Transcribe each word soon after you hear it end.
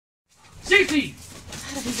Cece!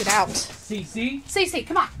 How did he get out? Cece? Cece,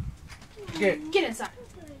 come on. Get inside.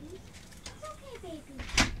 It's okay, baby.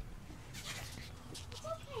 It's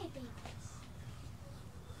okay, baby.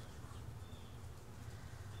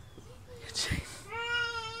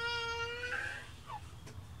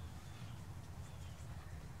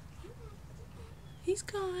 He's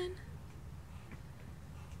gone.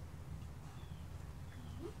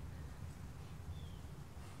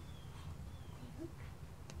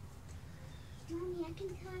 Mommy, I can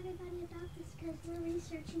tell everybody about this because we're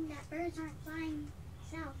researching that birds aren't flying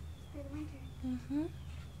south for the winter. Mm-hmm.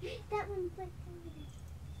 That one flipped over there.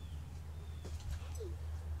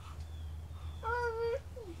 Oh,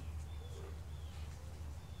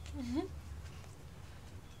 Mm-hmm.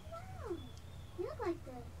 wow. You look like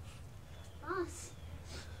the boss.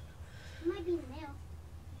 It might be the male.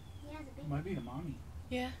 He has a big might be the mommy.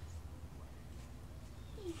 Yeah.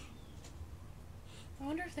 I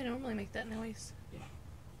wonder if they normally make that noise.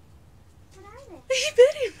 What are they? He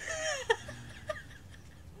bit him.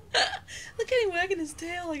 Look at him wagging his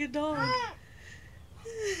tail like a dog.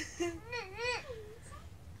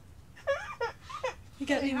 You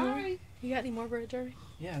got any more? You got any more bread, Jeremy?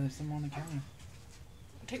 Yeah, there's some on the counter.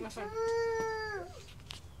 Take my phone.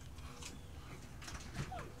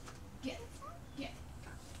 Get. Get.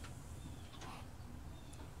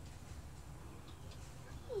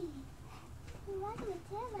 You're wagging your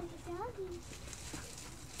tail like a doggy.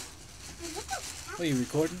 What, are you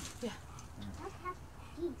recording? Dogs have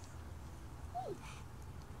geese. Hey.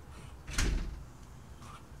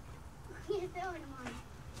 You're throwing them on.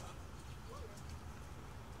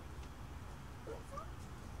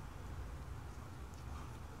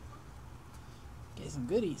 Get some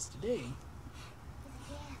goodies today.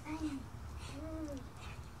 Yeah, I know. Ooh.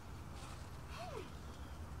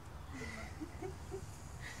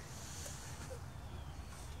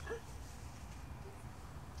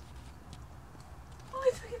 Oh, I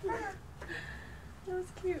took it back. That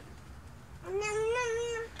was cute. Nom, nom,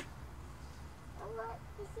 nom. Oh, look,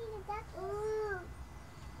 you see the duck? Ooh.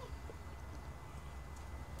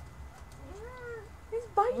 He's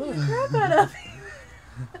biting the crap out of him.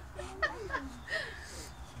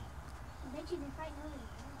 I bet you they're fighting over the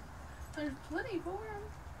There's plenty for him.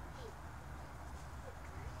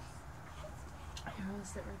 Here, I'll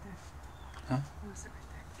sit right there. Huh? I'll sit right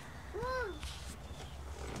there. Ooh.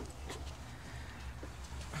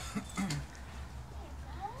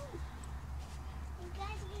 You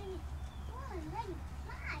guys are gonna be ready to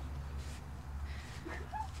fly.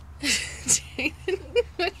 Jaden,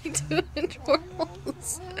 what are you doing, Charles?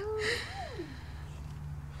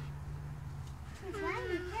 It's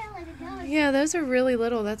wagging your tail like a dog. Yeah, those are really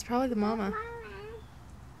little. That's probably the mama. And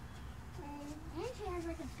she has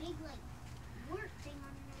like a big wart thing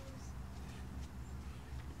on her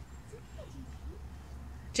nose.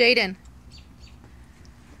 Jaden.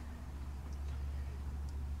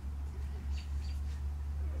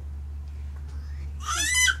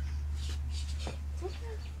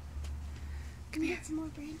 Can we get some more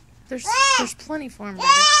bread? There's plenty for him, baby.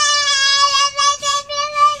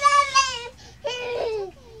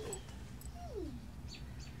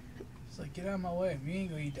 It's like, get out of my way. If you ain't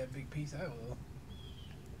gonna eat that big piece, I will.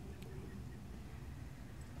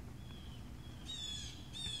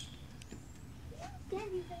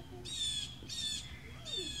 Gabby, baby.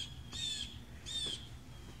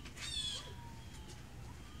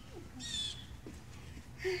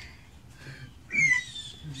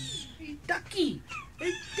 Hey, ducky!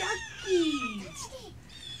 Hey, ducky!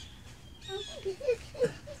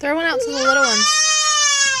 Throw one out to the little ones.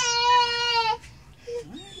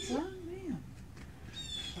 Alright, son, man.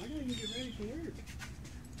 I gotta get ready for work.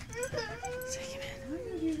 Take him in. I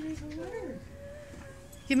gotta get ready for work.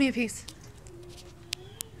 Give me a piece.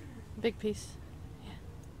 Big piece. Yeah.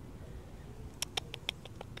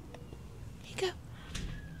 Here you go.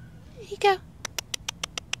 Here you go.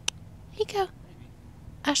 Here you go.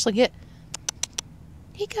 Ashley, get.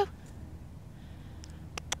 Here you go.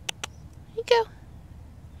 Here you go.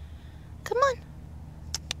 Come on.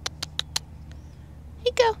 Here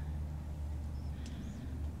you go.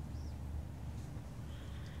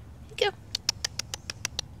 Here you go.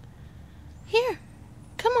 Here.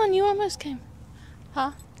 Come on, you almost came.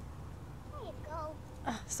 Huh? There you go.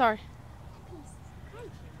 Sorry. Peace.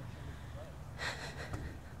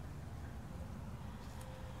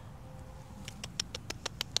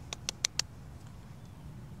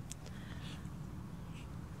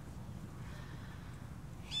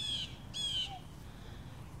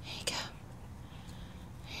 Here you go.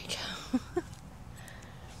 Here you go.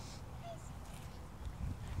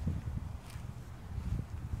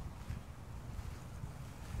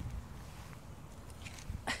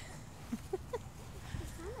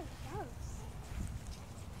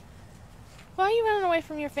 Why are you running away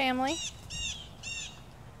from your family?